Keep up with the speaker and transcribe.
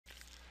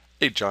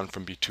Hey, John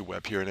from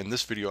B2Web here, and in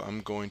this video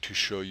I'm going to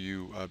show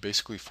you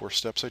basically 4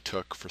 steps I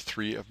took for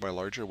 3 of my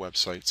larger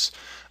websites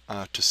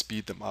to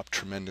speed them up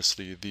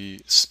tremendously.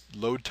 The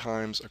load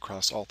times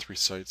across all 3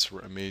 sites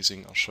were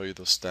amazing. I'll show you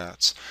those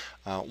stats.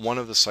 One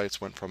of the sites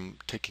went from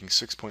taking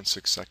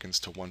 6.6 seconds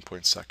to 1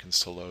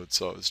 seconds to load,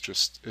 so it's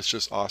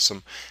just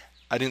awesome.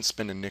 I didn't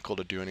spend a nickel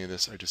to do any of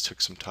this. I just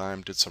took some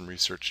time, did some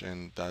research,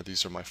 and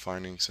these are my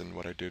findings and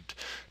what I did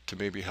to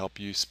maybe help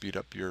you speed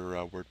up your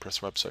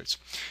WordPress websites.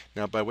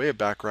 Now, by way of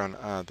background,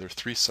 there are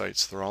 3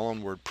 sites. They're all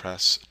on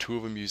WordPress. 2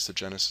 of them use the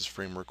Genesis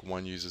framework.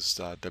 One uses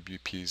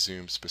WP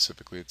Zoom.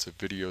 Specifically, it's a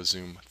video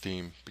Zoom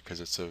theme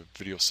because it's a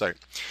video site.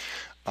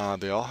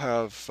 They all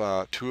have,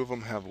 2 of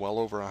them have well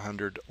over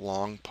 100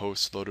 long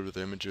posts loaded with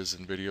images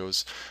and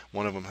videos.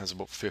 One of them has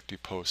about 50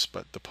 posts,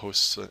 but the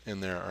posts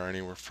in there are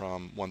anywhere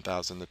from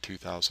 1,000 to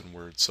 2,000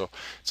 words. So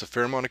it's a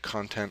fair amount of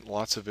content,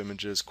 lots of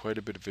images, quite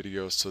a bit of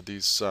videos. So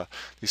these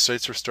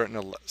sites are starting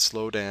to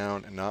slow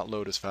down and not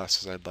load as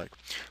fast as I'd like.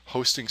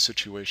 Hosting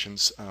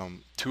situations.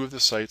 2 of the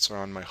sites are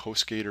on my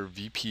HostGator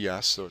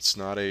VPS, so it's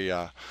not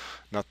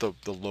not the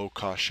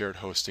low-cost shared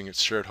hosting.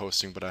 It's shared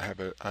hosting, but I have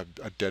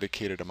a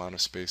dedicated amount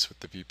of space with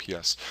the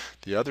VPS.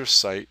 The other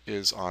site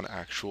is on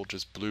actual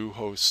just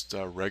Bluehost,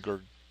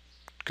 regular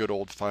good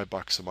old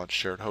 $5 a month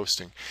shared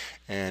hosting.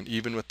 And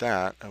even with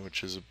that,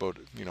 which is about,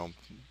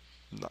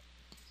 not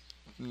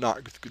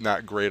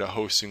not great at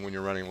hosting when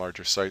you're running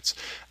larger sites,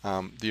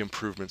 the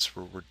improvements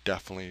were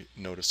definitely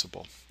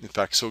noticeable. In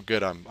fact, so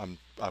good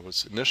I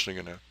was initially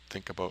going to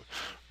think about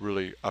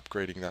really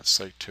upgrading that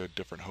site to a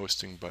different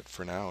hosting, but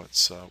for now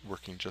it's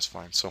working just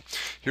fine. So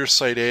here's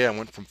site A. I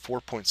went from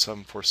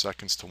 4.74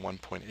 seconds to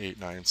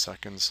 1.89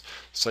 seconds.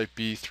 Site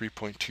B,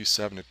 3.27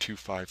 to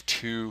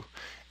 252.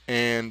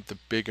 And the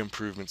big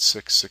improvement,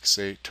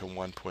 668 to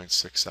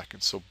 1.6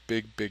 seconds. So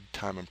big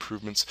time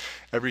improvements.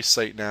 Every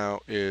site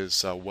now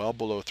is well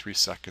below 3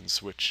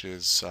 seconds, which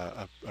is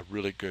a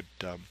really good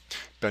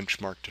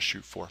benchmark to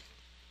shoot for.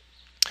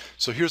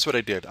 So here's what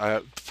I did.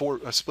 I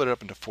split it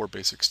up into 4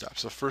 basic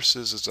steps. The first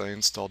is I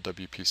installed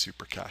WP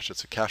Super Cache.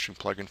 It's a caching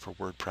plugin for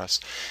WordPress.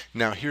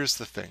 Now here's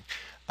the thing.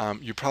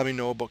 You probably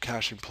know about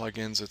caching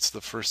plugins. It's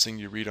the first thing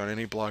you read on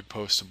any blog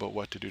post about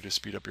what to do to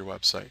speed up your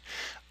website.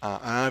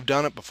 And I've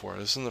done it before.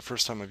 This isn't the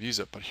first time I've used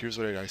it, but here's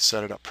what I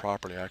set it up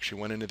properly. I actually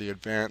went into the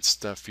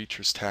advanced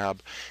features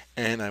tab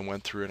and I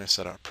went through and I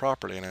set it up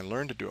properly. And I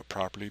learned to do it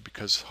properly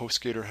because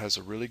HostGator has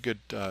a really good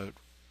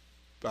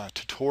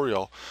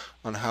tutorial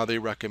on how they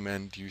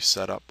recommend you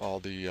set up all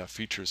the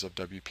features of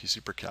WP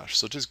Super Cache.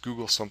 So just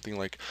Google something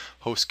like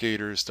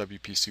HostGator's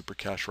WP Super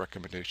Cache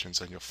recommendations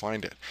and you'll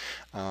find it.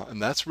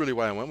 And that's really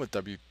why I went with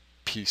WP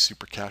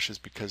Super Caches,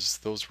 because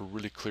those were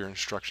really clear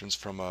instructions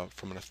from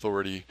an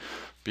authority,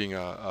 being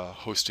a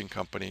hosting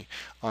company,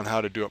 on how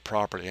to do it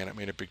properly, and it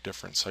made a big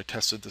difference. I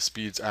tested the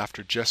speeds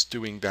after just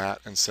doing that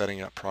and setting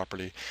it up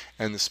properly,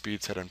 and the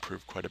speeds had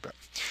improved quite a bit.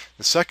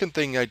 The second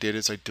thing I did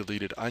is I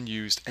deleted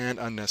unused and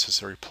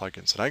unnecessary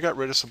plugins, and I got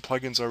rid of some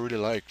plugins I really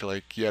liked,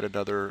 like yet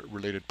another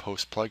related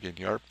post plugin,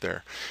 YARP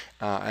there,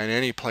 and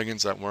any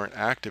plugins that weren't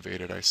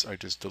activated, I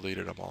just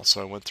deleted them all.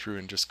 So I went through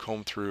and just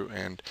combed through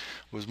and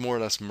was more or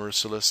less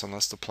merciless.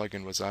 Unless the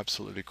plugin was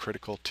absolutely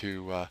critical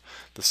to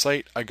the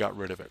site, I got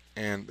rid of it,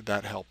 and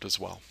that helped as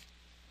well.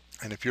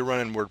 And if you're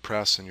running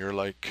WordPress and you're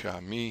like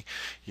me,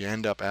 you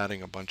end up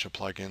adding a bunch of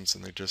plugins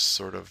and they just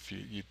sort of,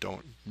 you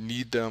don't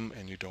need them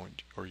and you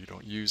don't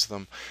use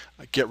them.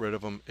 Get rid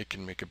of them. It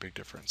can make a big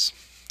difference.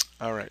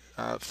 All right,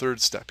 third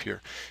step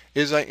here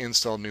is I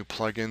install new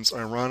plugins.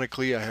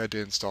 Ironically, I had to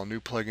install new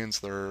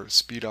plugins. They're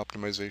speed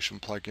optimization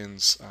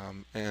plugins,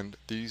 and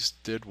these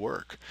did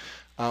work.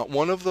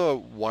 One of the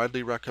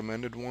widely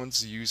recommended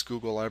ones, use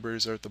Google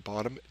Libraries there at the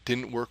bottom,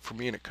 didn't work for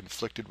me, and it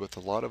conflicted with a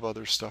lot of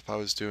other stuff I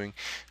was doing.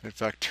 And in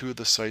fact, 2 of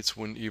the sites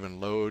wouldn't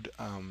even load.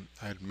 I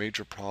had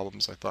major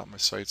problems. I thought my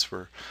sites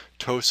were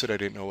toasted. I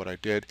didn't know what I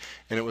did,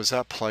 and it was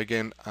that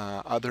plugin.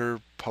 Other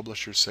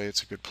publishers say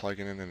it's a good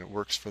plugin and it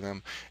works for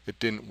them. It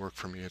didn't work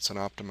for me. It's an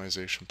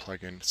optimization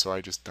plugin, so I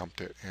just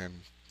dumped it,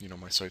 and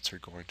my sites are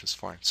going just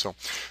fine. So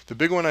the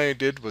big one I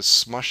did was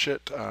Smush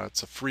It.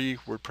 It's a free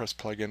WordPress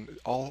plugin.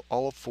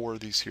 All 4 of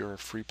these here are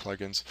free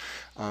plugins.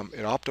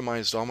 It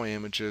optimized all my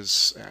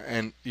images,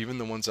 and even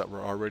the ones that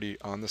were already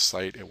on the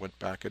site. It went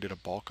back, I did a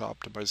bulk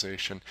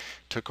optimization.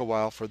 Took a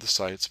while for the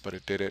sites, but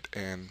it did it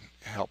and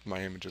helped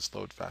my images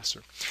load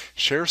faster.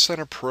 Share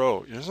Center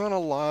Pro. There's not a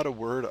lot of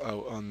word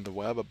out on the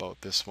web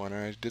about this one,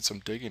 and I did some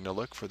digging to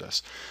look for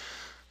this.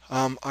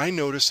 I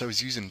noticed I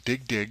was using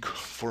Dig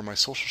for my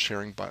social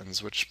sharing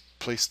buttons, which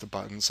place the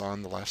buttons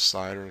on the left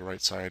side or the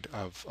right side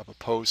of a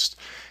post.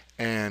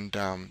 And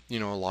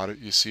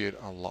you see it,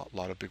 a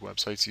lot of big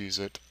websites use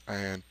it.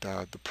 And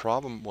the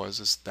problem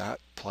is that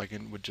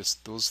plugin would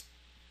just, those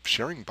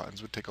sharing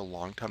buttons would take a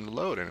long time to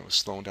load, and it was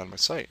slowing down my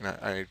site. And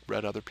I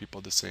read other people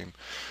the same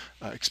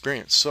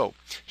experience. So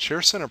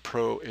Share Center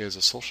Pro is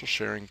a social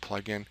sharing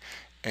plugin,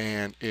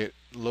 and it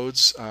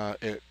loads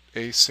it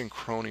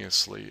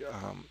asynchronously.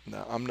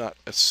 Now, I'm not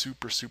a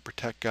super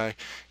tech guy.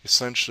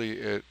 Essentially,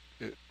 it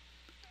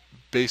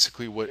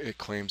basically what it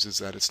claims is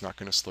that it's not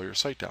going to slow your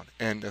site down,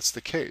 and that's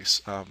the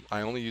case.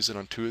 I only use it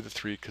on 2 of the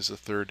 3 because the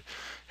third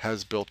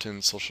has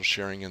built-in social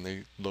sharing and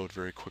they load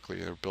very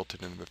quickly. They're built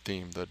in the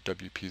theme, the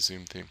WP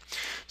Zoom theme.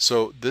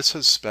 So this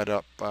has sped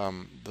up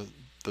the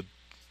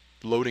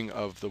loading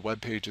of the web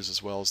pages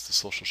as well as the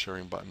social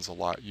sharing buttons a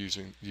lot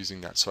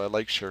using that. So I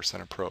like Share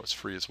Center Pro. It's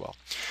free as well.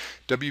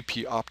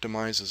 WP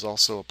Optimize is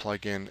also a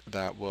plugin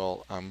that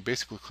will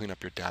basically clean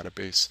up your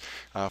database.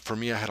 For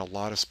me, I had a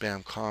lot of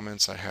spam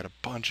comments. I had a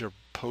bunch of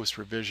post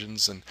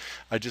revisions, and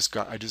I just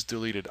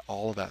deleted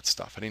all of that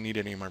stuff. I didn't need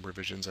any of my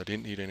revisions. I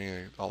didn't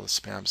need all the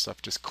spam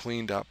stuff. Just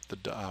cleaned up the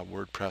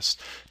WordPress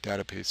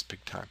database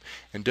big time.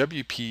 And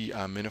WP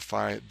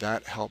Minify,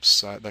 that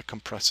helps, that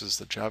compresses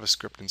the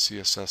JavaScript and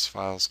CSS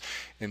files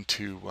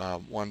into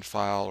one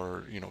file,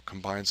 or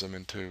combines them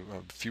into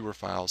fewer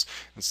files,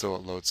 and so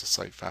it loads the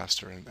site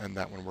faster. And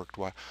that one worked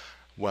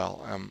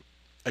well.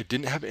 I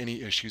didn't have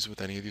any issues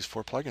with any of these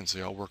 4 plugins.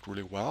 They all worked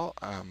really well,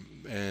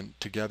 and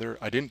together.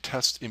 I didn't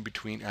test in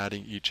between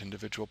adding each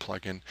individual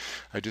plugin.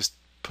 I just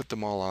put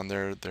them all on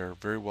there. They're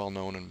very well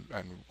known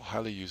and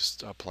highly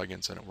used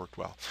plugins, and it worked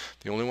well.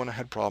 The only one I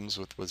had problems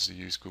with was the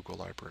use Google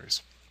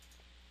libraries.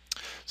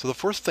 So the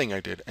first thing I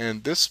did,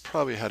 and this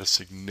probably had a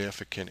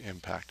significant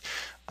impact,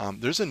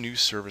 there's a new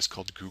service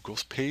called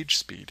Google's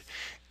PageSpeed,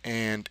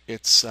 and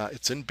it's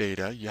in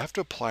beta. You have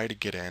to apply to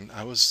get in.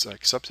 I was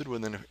accepted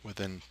within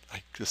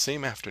like the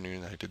same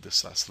afternoon that I did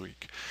this last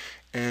week.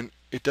 And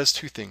it does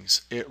 2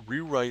 things. It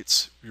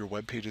rewrites your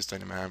web pages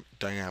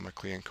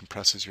dynamically and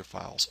compresses your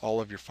files, all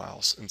of your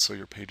files, and so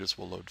your pages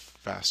will load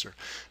faster.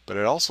 But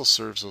it also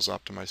serves those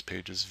optimized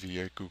pages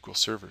via Google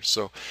servers.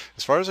 So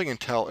as far as I can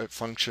tell, it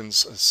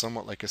functions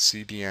somewhat like a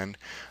CDN.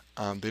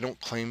 They don't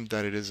claim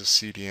that it is a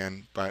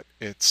CDN, but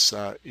it's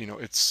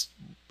it's,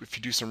 if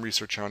you do some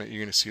research on it,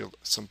 you're going to see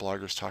some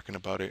bloggers talking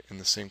about it in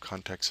the same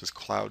context as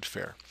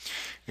Cloudflare.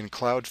 And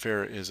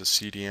Cloudflare is a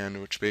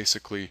CDN, which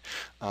basically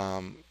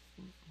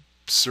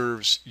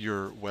serves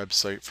your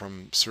website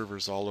from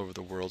servers all over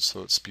the world,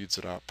 so it speeds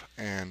it up.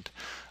 And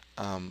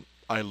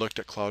I looked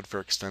at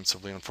Cloudflare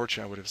extensively.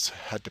 Unfortunately, I would have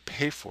had to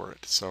pay for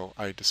it, so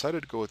I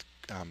decided to go with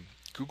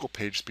Google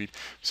PageSpeed.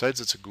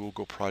 Besides, it's a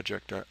Google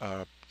project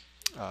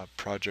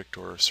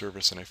or a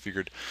service, and I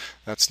figured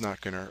that's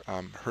not going to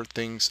hurt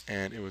things,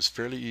 and it was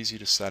fairly easy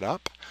to set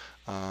up.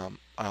 All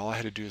I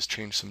had to do is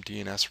change some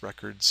DNS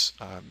records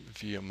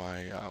via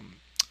my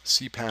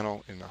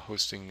cPanel in the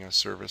hosting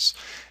service,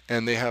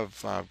 and they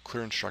have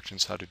clear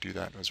instructions how to do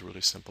that. It was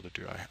really simple to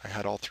do. I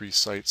had all 3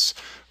 sites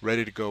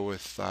ready to go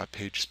with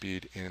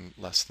PageSpeed in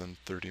less than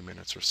 30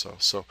 minutes or so.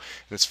 So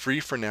it's free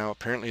for now.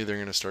 Apparently they're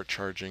going to start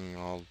charging.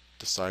 I'll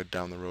decide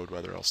down the road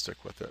whether I'll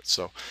stick with it.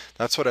 So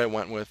that's what I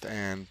went with,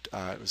 and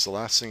it was the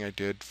last thing I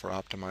did for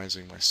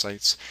optimizing my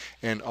sites.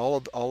 And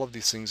all of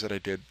these things that I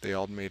did, they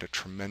all made a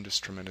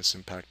tremendous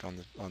impact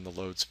on the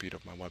load speed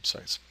of my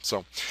websites.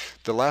 So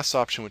the last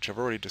option, which I've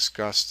already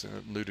discussed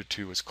and alluded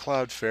to, is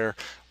Cloudflare.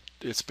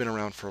 It's been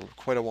around for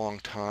quite a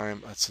long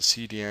time. It's a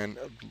CDN.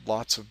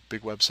 Lots of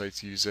big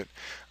websites use it.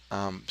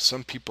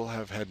 Some people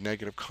have had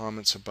negative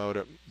comments about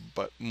it,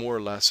 but more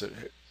or less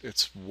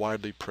it's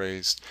widely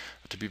praised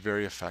to be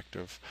very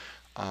effective.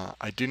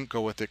 I didn't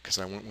go with it because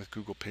I went with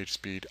Google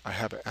PageSpeed. I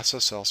have an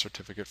SSL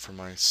certificate for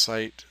my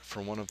site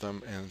for one of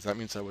them, and that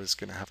means I was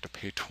going to have to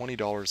pay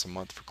 $20 a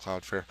month for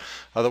Cloudflare.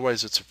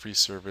 Otherwise, it's a free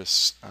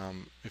service.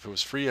 If it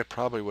was free, I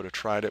probably would have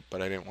tried it,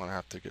 but I didn't want to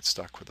have to get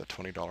stuck with a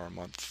 $20 a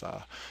month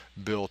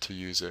bill to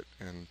use it,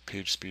 and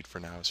PageSpeed for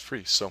now is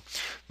free. So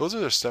those are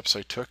the steps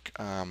I took,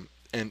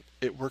 and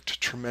it worked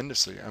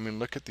tremendously. I mean,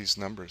 look at these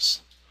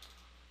numbers.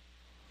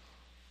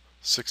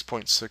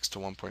 6.6 to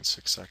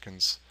 1.6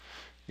 seconds.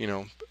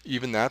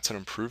 Even that's an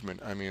improvement.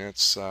 I mean,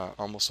 it's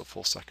almost a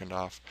full second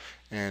off,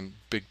 and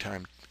big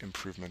time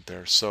improvement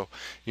there. So,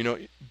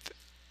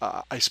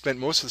 I spent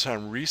most of the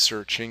time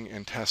researching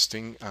and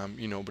testing,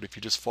 but if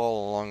you just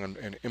follow along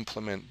and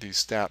implement these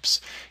steps,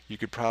 you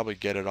could probably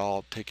get it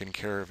all taken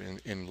care of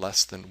in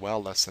less than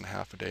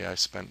half a day. I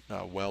spent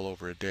well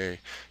over a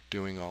day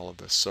doing all of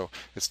this. So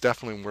it's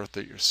definitely worth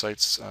it. Your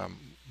sites,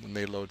 when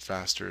they load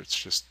faster, it's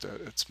just,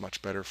 it's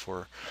much better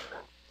for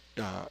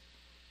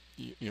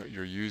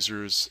your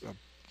users.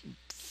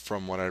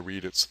 From what I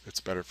read, it's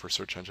better for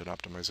search engine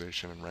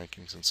optimization and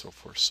rankings and so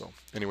forth. So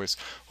anyways,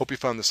 hope you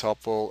found this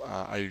helpful.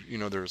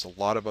 There's a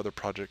lot of other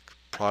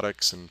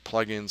products and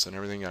plugins and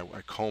everything.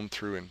 I combed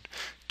through and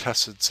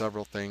tested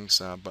several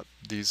things, but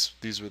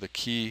these were the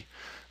key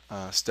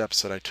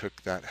steps that I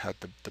took that had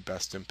the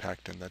best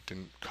impact and that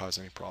didn't cause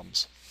any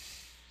problems.